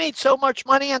 I've made so much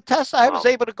money on Tesla, I was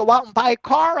able to go out and buy a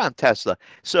car on Tesla.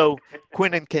 So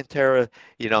Quinn and Cantera,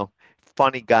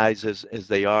 funny guys as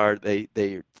they are,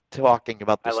 they're talking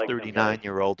about this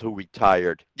 39-year-old who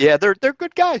retired. Yeah, they're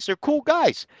good guys. They're cool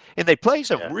guys, and they play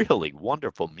some really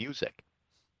wonderful music.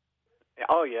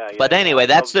 Oh yeah. But anyway,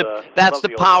 that's the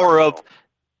power of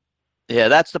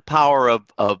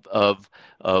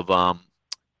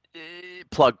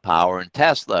Plug Power and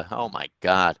Tesla. Oh my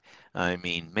God. I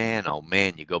mean, man, oh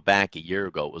man, you go back a year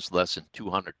ago, it was less than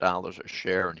 $200 a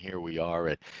share, and here we are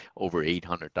at over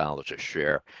 $800 a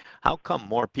share. How come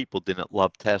more people didn't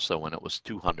love Tesla when it was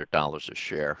 $200 a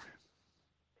share?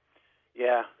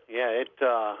 Yeah,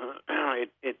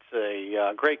 it's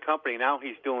a great company. Now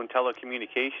he's doing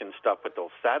telecommunication stuff with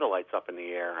those satellites up in the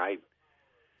air.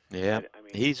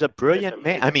 He's a brilliant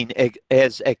man. I mean,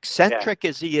 as eccentric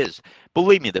as he is,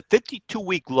 believe me, the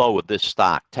 52-week low of this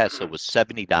stock, Tesla, was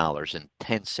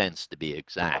 $70.10 to be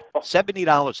exact.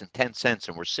 $70.10,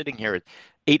 and we're sitting here at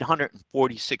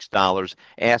 $846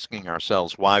 asking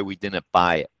ourselves why we didn't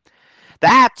buy it.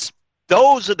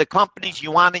 Those are the companies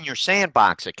you want in your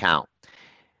sandbox account.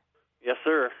 Yes,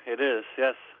 sir. It is.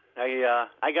 Yes.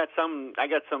 I got some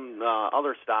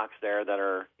other stocks there that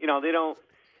are, they don't.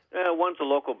 One's a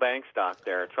local bank stock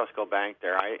there, Trustco Bank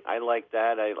there. I like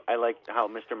that. I like how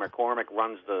Mr. McCormick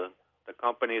runs the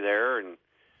company there, and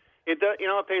it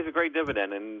pays a great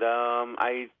dividend. And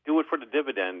I do it for the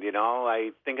dividend.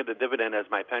 I think of the dividend as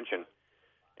my pension.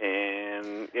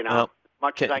 And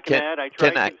much as I can add, I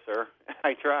try to, sir.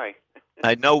 I try.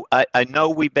 I know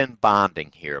we've been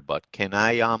bonding here, but can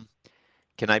I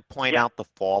point out the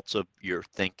faults of your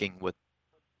thinking with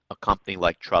a company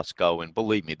like Trustco? And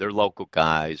believe me, they're local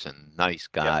guys and nice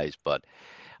guys, but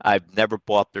I've never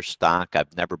bought their stock.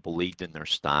 I've never believed in their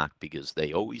stock because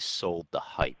they always sold the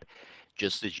hype.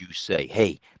 Just as you say,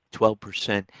 hey,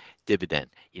 12% dividend,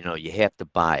 you have to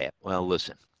buy it. Well,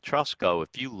 listen, Trustco,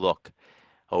 if you look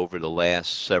over the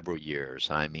last several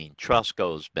years, I mean,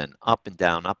 Trustco's been up and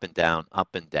down, up and down,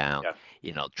 up and down.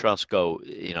 Yeah. Trustco,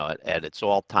 at its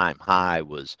all-time high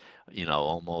was,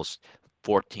 almost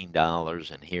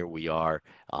 $14, and here we are,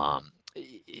 at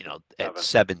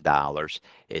 $7.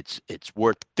 It's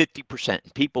worth 50%.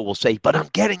 And people will say, but I'm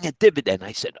getting a dividend.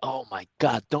 I said, oh my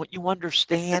God, don't you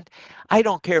understand? I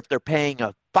don't care if they're paying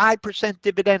a 5%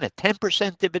 dividend, a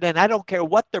 10% dividend. I don't care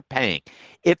what they're paying.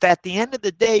 If at the end of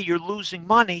the day you're losing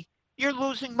money, you're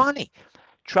losing money.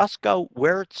 Trustco,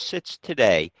 where it sits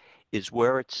today, is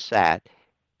where it sat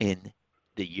in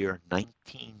the year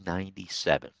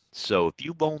 1997. So if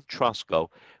you've owned Trustco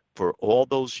for all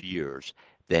those years,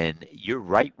 then you're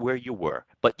right where you were.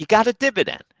 But you got a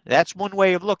dividend. That's one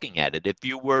way of looking at it. If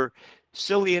you were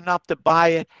silly enough to buy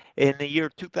it in the year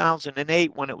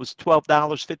 2008 when it was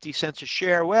 $12.50 a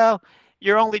share, well,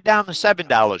 you're only down to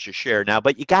 $7 a share now,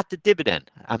 but you got the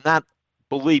dividend.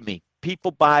 Believe me,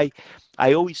 people buy,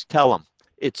 I always tell them,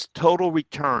 it's total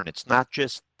return. It's not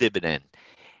just dividend.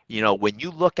 You know, when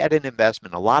you look at an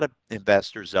investment, a lot of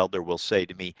investors, Elder, will say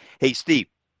to me, hey, Steve,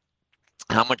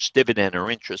 how much dividend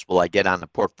or interest will I get on the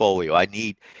portfolio? I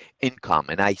need income.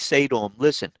 And I say to them,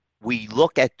 listen, we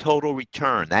look at total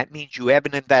return. That means you have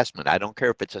an investment. I don't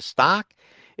care if it's a stock,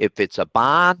 if it's a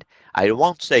bond. I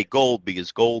won't say gold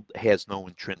because gold has no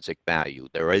intrinsic value.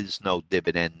 There is no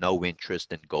dividend, no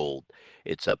interest in gold.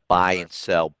 It's a buy and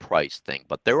sell price thing.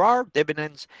 But there are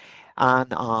dividends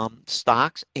on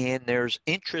stocks, and there's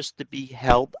interest to be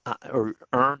held or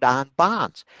earned on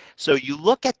bonds. So you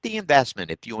look at the investment.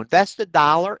 If you invest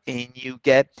 $1 and you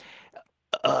get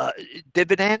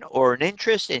dividend or an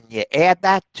interest and you add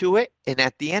that to it, and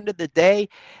at the end of the day,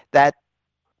 that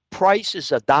price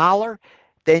is $1,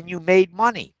 then you made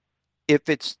money. If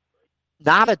it's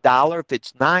not $1, if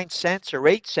it's 9 cents or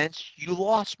 8 cents, you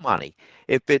lost money.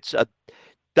 If it's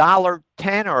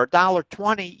 $1.10 or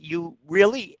 $1.20, you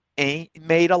really ain't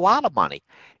made a lot of money.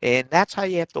 And that's how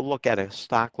you have to look at a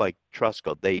stock like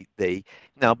Trustco. They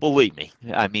now believe me.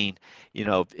 I mean, you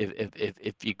know,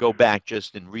 if you go back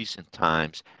just in recent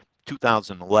times,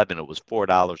 2011 it was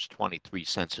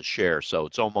 $4.23 a share. So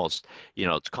it's almost, you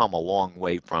know, it's come a long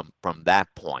way from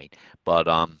that point. But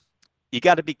you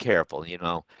got to be careful, you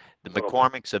know. The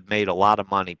McCormicks have made a lot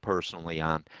of money personally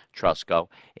on Trustco,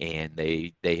 and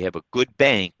they have a good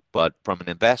bank. But from an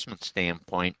investment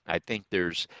standpoint, I think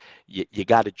there's you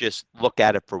got to just look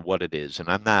at it for what it is. And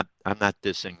I'm not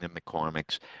dissing the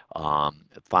McCormicks.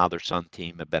 Father-son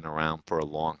team have been around for a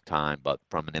long time, but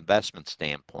from an investment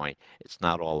standpoint, it's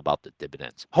not all about the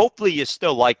dividends. Hopefully, you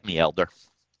still like me, Elder.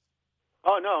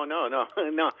 Oh no.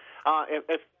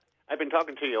 If I've been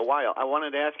talking to you a while, I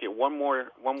wanted to ask you one more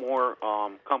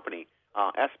company,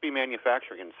 SB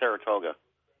Manufacturing in Saratoga.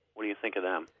 What do you think of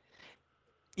them?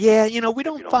 Yeah, you know, we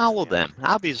don't follow them.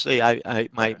 Obviously,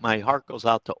 my heart goes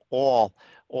out to all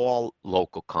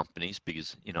local companies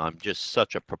because, you know, I'm just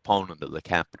such a proponent of the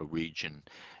Capital Region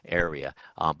area.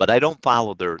 But I don't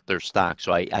follow their stock,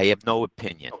 so I have no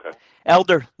opinion. Okay.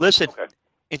 Elder, listen,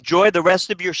 enjoy the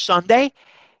rest of your Sunday.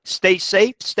 Stay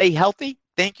safe, stay healthy.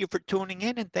 Thank you for tuning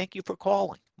in, and thank you for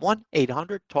calling.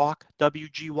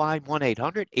 1-800-TALK-WGY,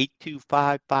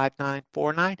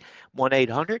 1-800-825-5949,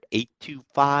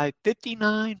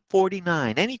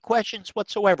 1-800-825-5949. Any questions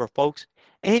whatsoever, folks?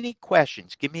 Any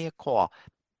questions, give me a call.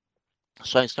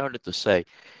 So I started to say,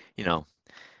 you know,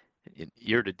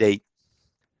 year to date,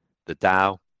 the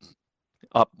Dow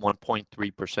up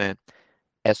 1.3%,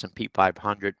 S&P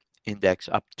 500 index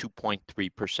up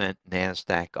 2.3%,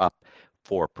 NASDAQ up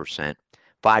 4%,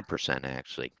 5%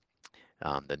 actually.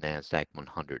 The NASDAQ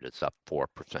 100 is up 4%,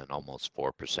 almost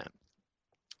 4%.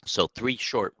 So 3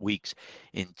 short weeks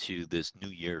into this new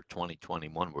year,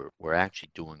 2021, we're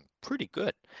actually doing pretty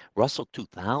good. Russell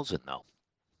 2000, though,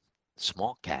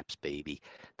 small caps, baby.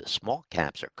 The small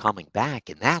caps are coming back,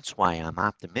 and that's why I'm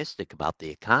optimistic about the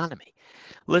economy.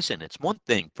 Listen, it's one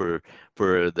thing for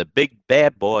the big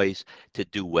bad boys to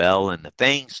do well and the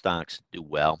FANG stocks to do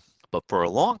well. But for a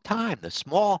long time, the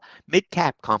small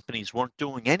mid-cap companies weren't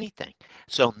doing anything.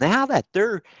 So now that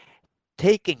they're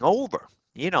taking over,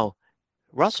 you know,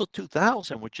 Russell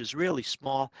 2000, which is really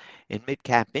small and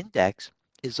mid-cap index,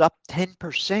 is up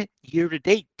 10% year to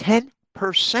date.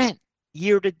 10%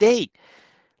 year to date.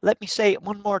 Let me say it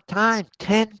one more time,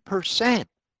 10%.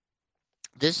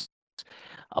 This is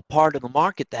a part of the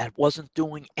market that wasn't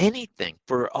doing anything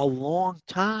for a long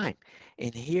time.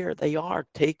 And here they are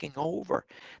taking over.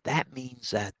 That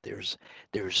means that there's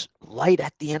light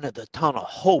at the end of the tunnel,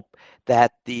 hope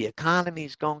that the economy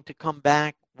is going to come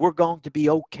back. We're going to be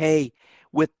okay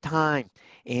with time,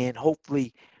 and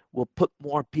hopefully we'll put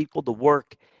more people to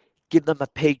work, give them a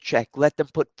paycheck, let them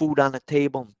put food on the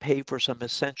table and pay for some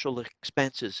essential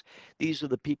expenses. These are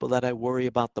the people that I worry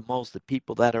about the most, the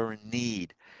people that are in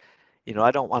need. You know,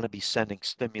 I don't want to be sending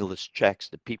stimulus checks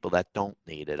to people that don't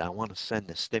need it. I want to send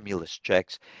the stimulus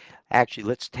checks. Actually,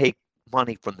 let's take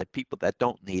money from the people that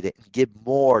don't need it and give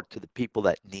more to the people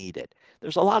that need it.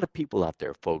 There's a lot of people out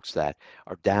there, folks, that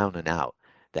are down and out,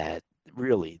 that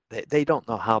really, they don't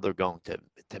know how they're going to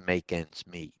make ends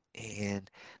meet. And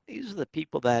these are the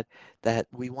people that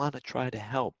we want to try to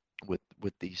help with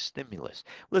these stimulus.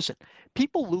 Listen,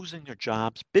 people losing their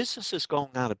jobs, businesses going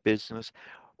out of business,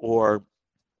 or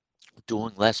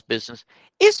doing less business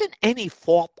isn't any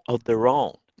fault of their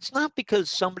own. It's not because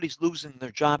somebody's losing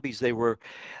their job because they were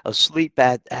asleep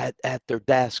at their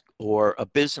desk, or a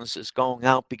business is going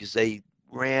out because they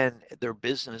ran their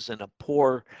business in a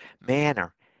poor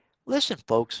manner. Listen,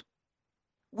 folks,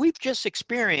 we've just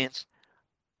experienced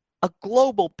a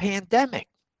global pandemic.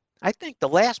 I think the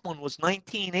last one was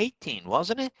 1918,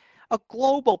 wasn't it? A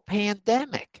global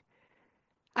pandemic.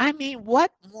 I mean,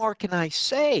 what more can I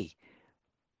say?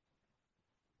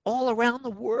 All around the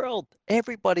world,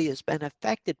 everybody has been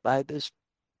affected by this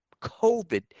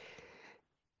COVID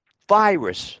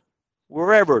virus,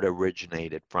 wherever it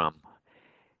originated from.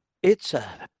 It's a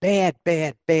bad,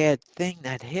 bad, bad thing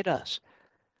that hit us.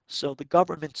 So the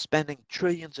government's spending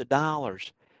trillions of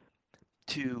dollars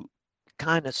to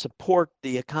kind of support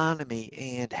the economy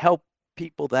and help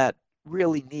people that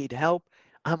really need help.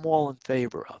 I'm all in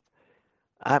favor of.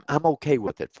 I'm okay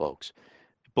with it, folks.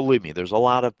 Believe me, there's a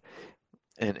lot of,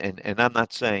 and I'm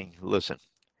not saying, listen,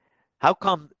 how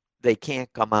come they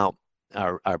can't come out,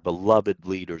 our beloved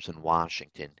leaders in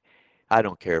Washington? I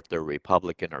don't care if they're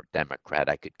Republican or Democrat.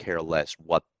 I could care less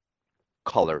what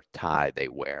color tie they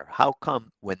wear. How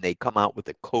come when they come out with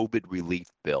a COVID relief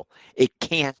bill, it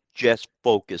can't just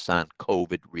focus on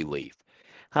COVID relief?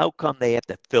 How come they have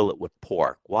to fill it with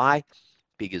pork? Why?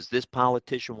 Because this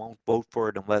politician won't vote for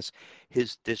it unless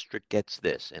his district gets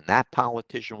this, and that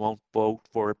politician won't vote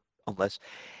for it unless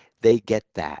they get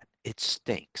that. It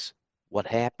stinks. What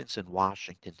happens in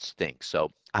Washington stinks.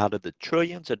 So out of the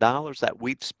trillions of dollars that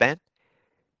we've spent,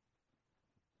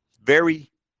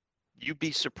 you'd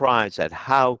be surprised at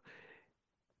how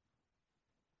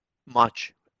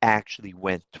much actually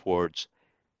went towards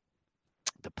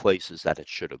the places that it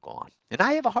should have gone. And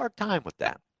I have a hard time with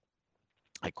that.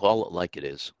 I call it like it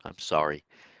is. I'm sorry.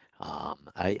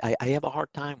 I have a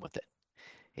hard time with it.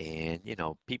 And, you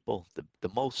know, people, the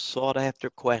most sought after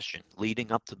question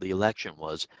leading up to the election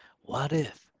was, what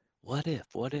if? What if?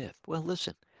 What if? Well,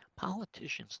 listen,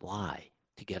 politicians lie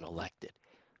to get elected.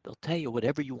 They'll tell you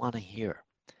whatever you want to hear.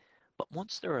 But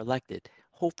once they're elected,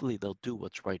 hopefully they'll do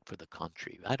what's right for the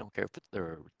country. I don't care if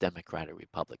they're Democrat or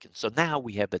Republican. So now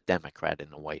we have a Democrat in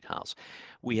the White House.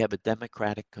 We have a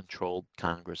Democratic-controlled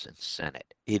Congress and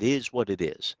Senate. It is what it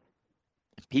is.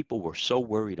 And people were so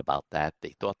worried about that.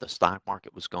 They thought the stock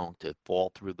market was going to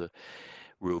fall through the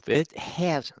roof. It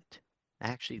hasn't.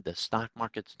 Actually, the stock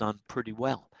market's done pretty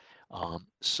well.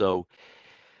 So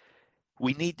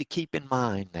we need to keep in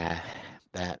mind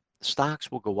that stocks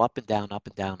will go up and down, up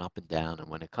and down, up and down. And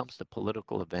when it comes to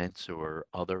political events or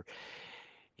other,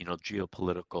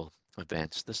 geopolitical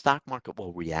events, the stock market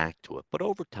will react to it. But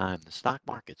over time, the stock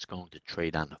market's going to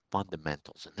trade on the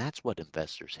fundamentals. And that's what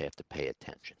investors have to pay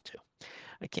attention to.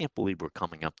 I can't believe we're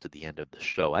coming up to the end of the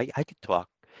show. I could talk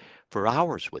for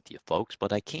hours with you folks,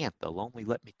 but I can't. They'll only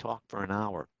let me talk for an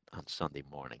hour on Sunday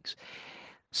mornings.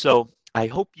 So I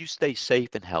hope you stay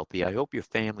safe and healthy. I hope your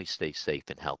family stays safe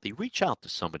and healthy. Reach out to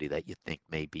somebody that you think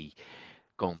may be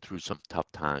going through some tough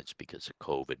times because of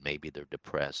COVID. Maybe they're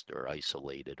depressed or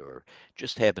isolated or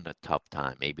just having a tough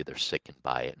time. Maybe they're sickened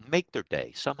by it. Make their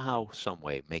day. Somehow, some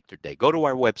way, make their day. Go to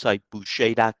our website,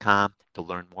 Boucher.com, to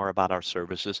learn more about our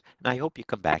services. And I hope you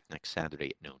come back next Saturday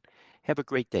at noon. Have a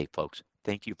great day, folks.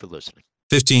 Thank you for listening.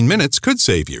 15 minutes could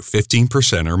save you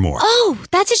 15% or more. Oh,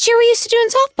 that's a cheer we used to do in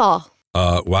softball.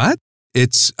 What?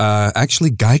 It's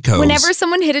actually Geico. Whenever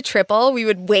someone hit a triple, we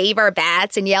would wave our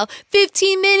bats and yell,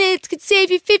 15 minutes could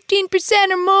save you 15%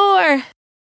 or more.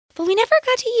 But we never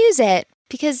got to use it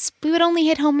because we would only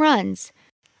hit home runs.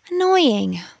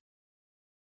 Annoying.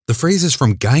 The phrase is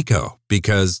from Geico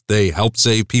because they help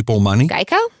save people money.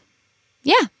 Geico?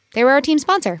 Yeah, they were our team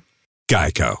sponsor.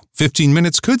 Geico. 15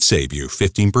 minutes could save you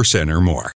 15% or more.